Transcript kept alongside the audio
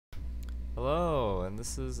Hello, and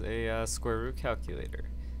this is a square root calculator.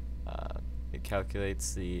 Uh, it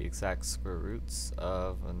calculates the exact square roots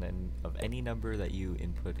of of any number that you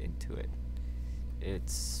input into it.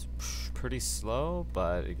 It's pretty slow,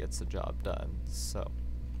 but it gets the job done. So,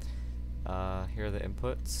 here are the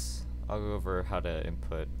inputs. I'll go over how to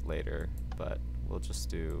input later, but we'll just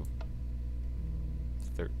do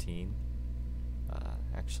 13.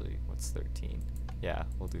 Actually, what's 13? Yeah,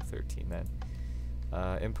 we'll do 13 then.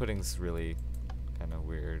 Inputting's really kind of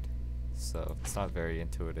weird, so it's not very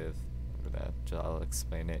intuitive. I'll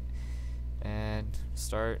explain it. And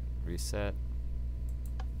start, reset,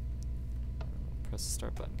 press the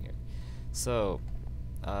start button here. So,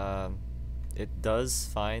 it does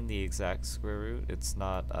find the exact square root. It's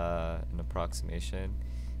not an approximation.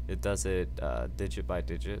 It does it digit by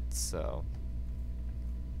digit, so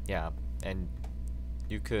yeah, and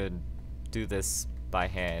you could do this by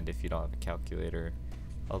hand if you don't have a calculator,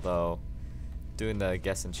 although doing the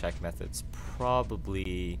guess and check method's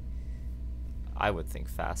probably, I would think,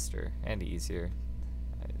 faster and easier.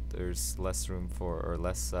 There's less room for, or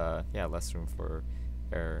less room for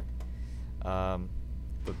error.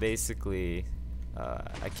 But basically,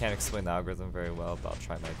 I can't explain the algorithm very well, but I'll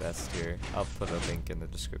try my best here. I'll put a link in the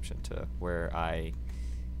description to where I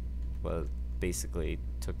basically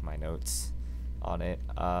took my notes on it.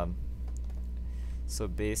 So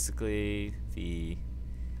basically, the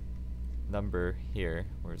number here,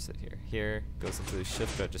 where is it here? Here goes into the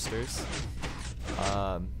shift registers,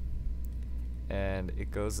 and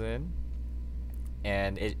it goes in,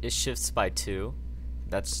 and it shifts by 2.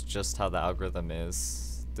 That's just how the algorithm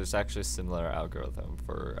is. There's actually a similar algorithm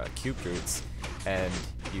for cube roots, and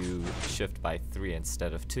you shift by 3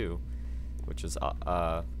 instead of 2, which is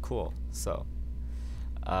cool. So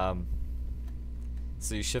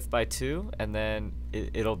you shift by 2, and then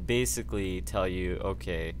it'll basically tell you,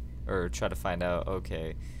 okay, or try to find out,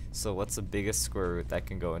 okay, so what's the biggest square root that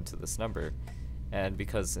can go into this number? And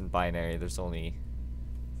because in binary there's only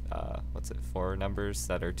 4 numbers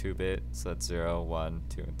that are 2-bit, so that's 0, 1,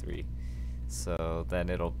 2, and 3. So then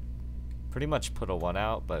it'll pretty much put a 1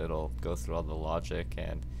 out, but it'll go through all the logic,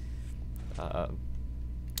 and I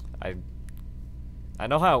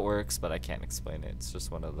know how it works, but I can't explain it. It's just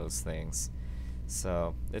one of those things.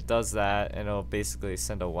 So it does that, and it'll basically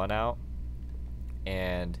send a 1 out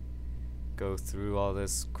and go through all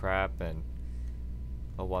this crap, and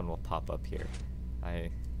a 1 will pop up here. I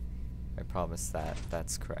promise that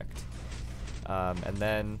that's correct. And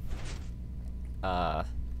then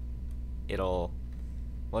it'll,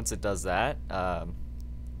 once it does that,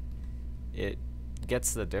 it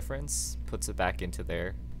gets the difference, puts it back into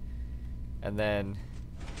there, and then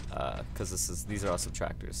because these are all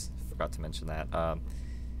subtractors, forgot to mention that.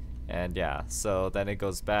 And yeah, so then it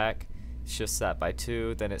goes back, shifts that by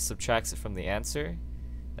 2, then it subtracts it from the answer,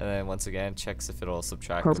 and then once again checks if it'll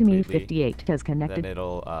subtract completely. 58 has connected. Then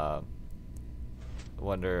it'll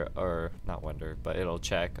wonder, or not wonder, but it'll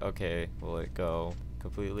check, okay, will it go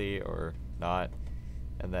completely or not?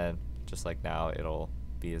 And then just like now, it'll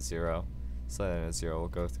be a 0, so then a 0 will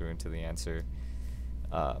go through into the answer.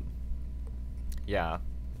 Yeah,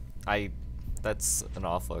 that's an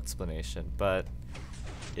awful explanation, but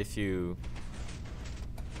if you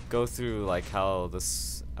go through like how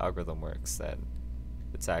this algorithm works, then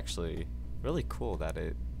it's actually really cool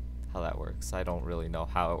how that works. I don't really know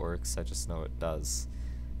how it works, I just know it does.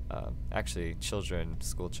 Actually,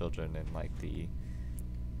 school children in like the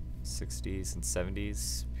 60s and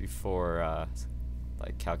 70s, before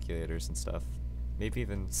like calculators and stuff, maybe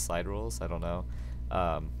even slide rules, I don't know,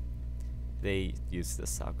 they use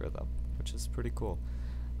this algorithm, which is pretty cool.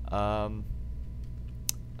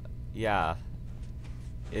 Yeah,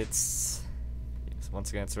 once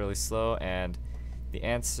again, it's really slow, and the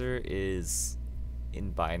answer is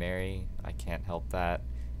in binary. I can't help that.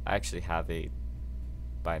 I actually have a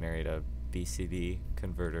binary to BCD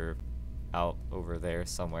converter out over there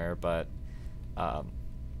somewhere, but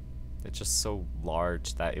it's just so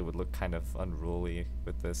large that it would look kind of unruly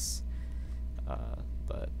with this.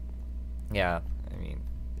 But yeah, I mean,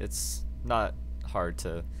 it's not hard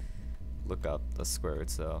to look up the square root,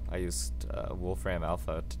 so I used Wolfram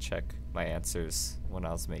Alpha to check my answers when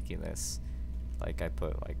I was making this. Like, I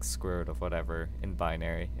put like square root of whatever in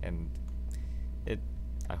binary, and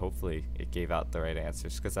hopefully it gave out the right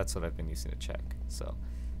answers, because that's what I've been using to check. So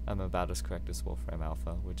I'm about as correct as Wolfram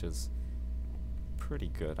Alpha, which is pretty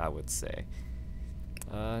good, I would say.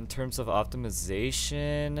 In terms of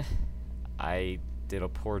optimization, I did a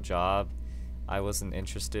poor job. I wasn't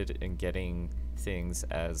interested in getting things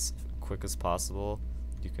as quick as possible.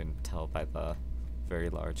 You can tell by the very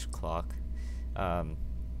large clock.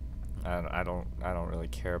 I don't really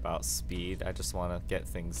care about speed. I just want to get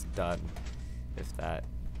things done, if that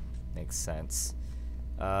makes sense.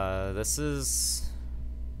 This is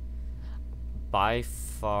by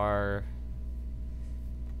far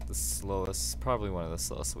the slowest, probably one of the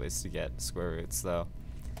slowest ways to get square roots, though.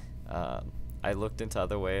 I looked into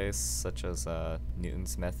other ways, such as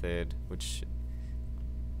Newton's method, which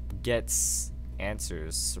gets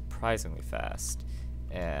answers surprisingly fast,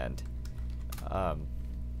 and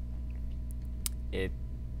it,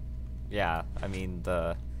 yeah, I mean,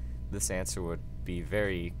 this answer would be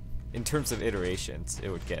very, in terms of iterations, it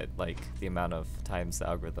would get, like, the amount of times the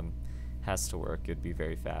algorithm has to work, it would be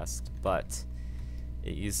very fast, but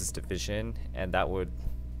it uses division, and that would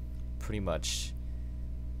pretty much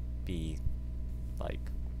be, like,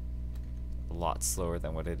 a lot slower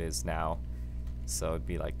than what it is now. So it'd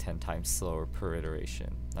be like 10 times slower per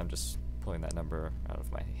iteration. I'm just pulling that number out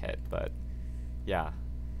of my head, but yeah.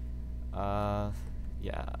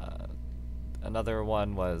 Yeah. Another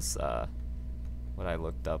one was, what I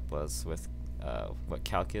looked up was with what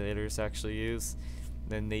calculators actually use.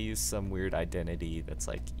 Then they use some weird identity that's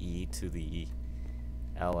like e to the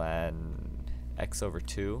ln x over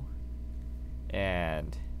 2,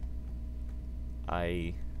 and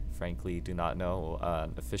I frankly do not know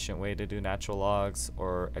an efficient way to do natural logs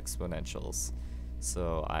or exponentials,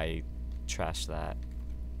 so I trashed that.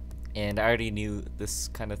 And I already knew this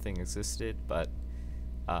kind of thing existed, but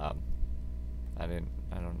I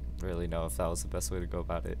don't really know if that was the best way to go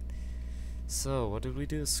about it. So what did we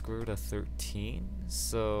do? Square root of 13,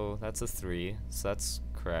 so that's a 3, so that's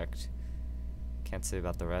correct. Can't say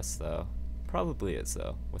about the rest though. Probably is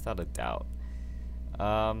though, without a doubt.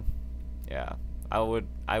 Yeah, I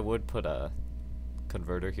would put a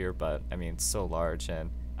converter here, but I mean it's so large, and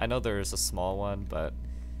I know there is a small one, but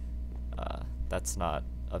that's not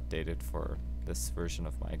updated for this version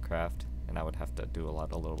of Minecraft, and I would have to do a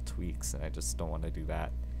lot of little tweaks, and I just don't want to do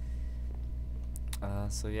that.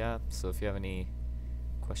 So yeah, so if you have any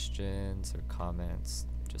questions or comments,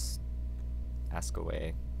 just ask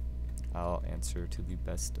away. I'll answer to the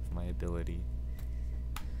best of my ability.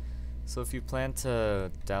 So if you plan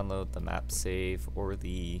to download the map save or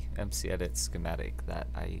the MCEdit schematic that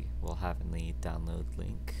I will have in the download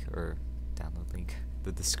link,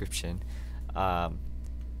 the description,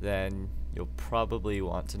 then you'll probably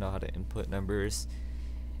want to know how to input numbers.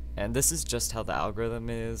 And this is just how the algorithm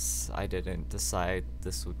is. I didn't decide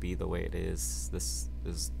this would be the way it is. This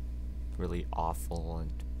is really awful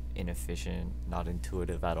and inefficient, not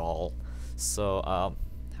intuitive at all. So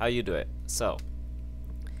how you do it. So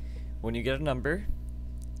when you get a number,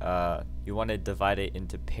 you want to divide it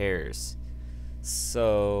into pairs.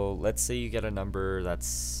 So let's say you get a number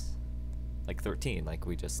that's like 13, like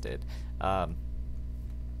we just did.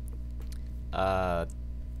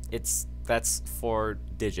 That's 4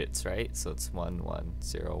 digits, right? So it's 1 1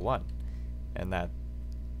 0 1, and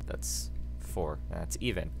that's 4, and that's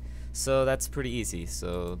even. So that's pretty easy.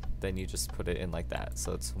 So then you just put it in like that.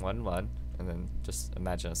 So it's 1 1, and then just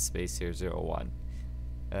imagine a space here, 0 1, and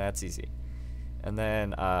that's easy. And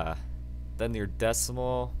then your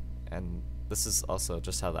decimal, and this is also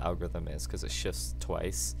just how the algorithm is because it shifts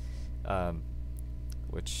twice,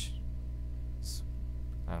 which is,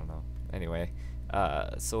 I don't know. Anyway,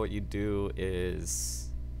 so what you do is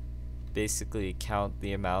basically count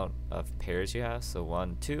the amount of pairs you have. So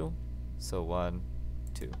 1 2, so 1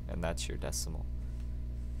 2, and that's your decimal.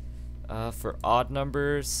 For odd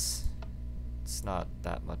numbers, it's not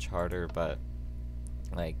that much harder, but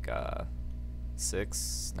like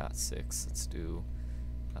 6, not 6, let's do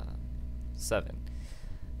 7.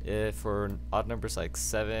 For odd numbers like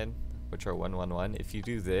 7, which are 1 1 1, if you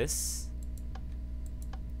do this,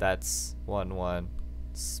 that's 1 1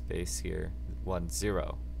 space here 1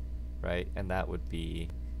 0, right? And that would be,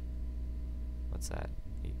 what's that,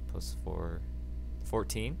 8 plus 4,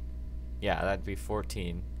 14? Yeah, that'd be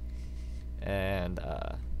 14, and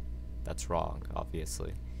that's wrong,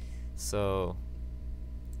 obviously. So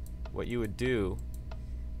what you would do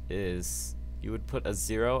is you would put a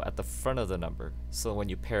 0 at the front of the number, so when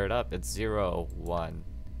you pair it up, it's 0 1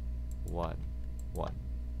 1 1,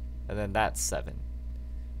 and then that's 7.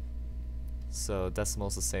 So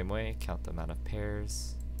decimal's the same way. Count the amount of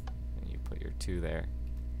pairs, and you put your 2 there,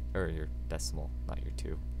 or your decimal, not your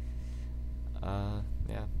 2.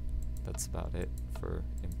 Yeah, that's about it for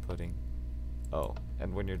inputting. Oh,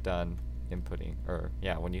 and when you're done inputting, or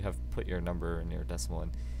yeah, when you have put your number and your decimal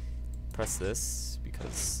in, press this,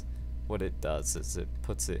 because what it does is it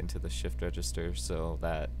puts it into the shift register so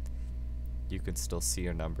that you can still see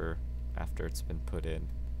your number after it's been put in.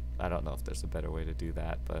 I don't know if there's a better way to do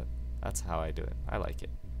that, but that's how I do it. I like it.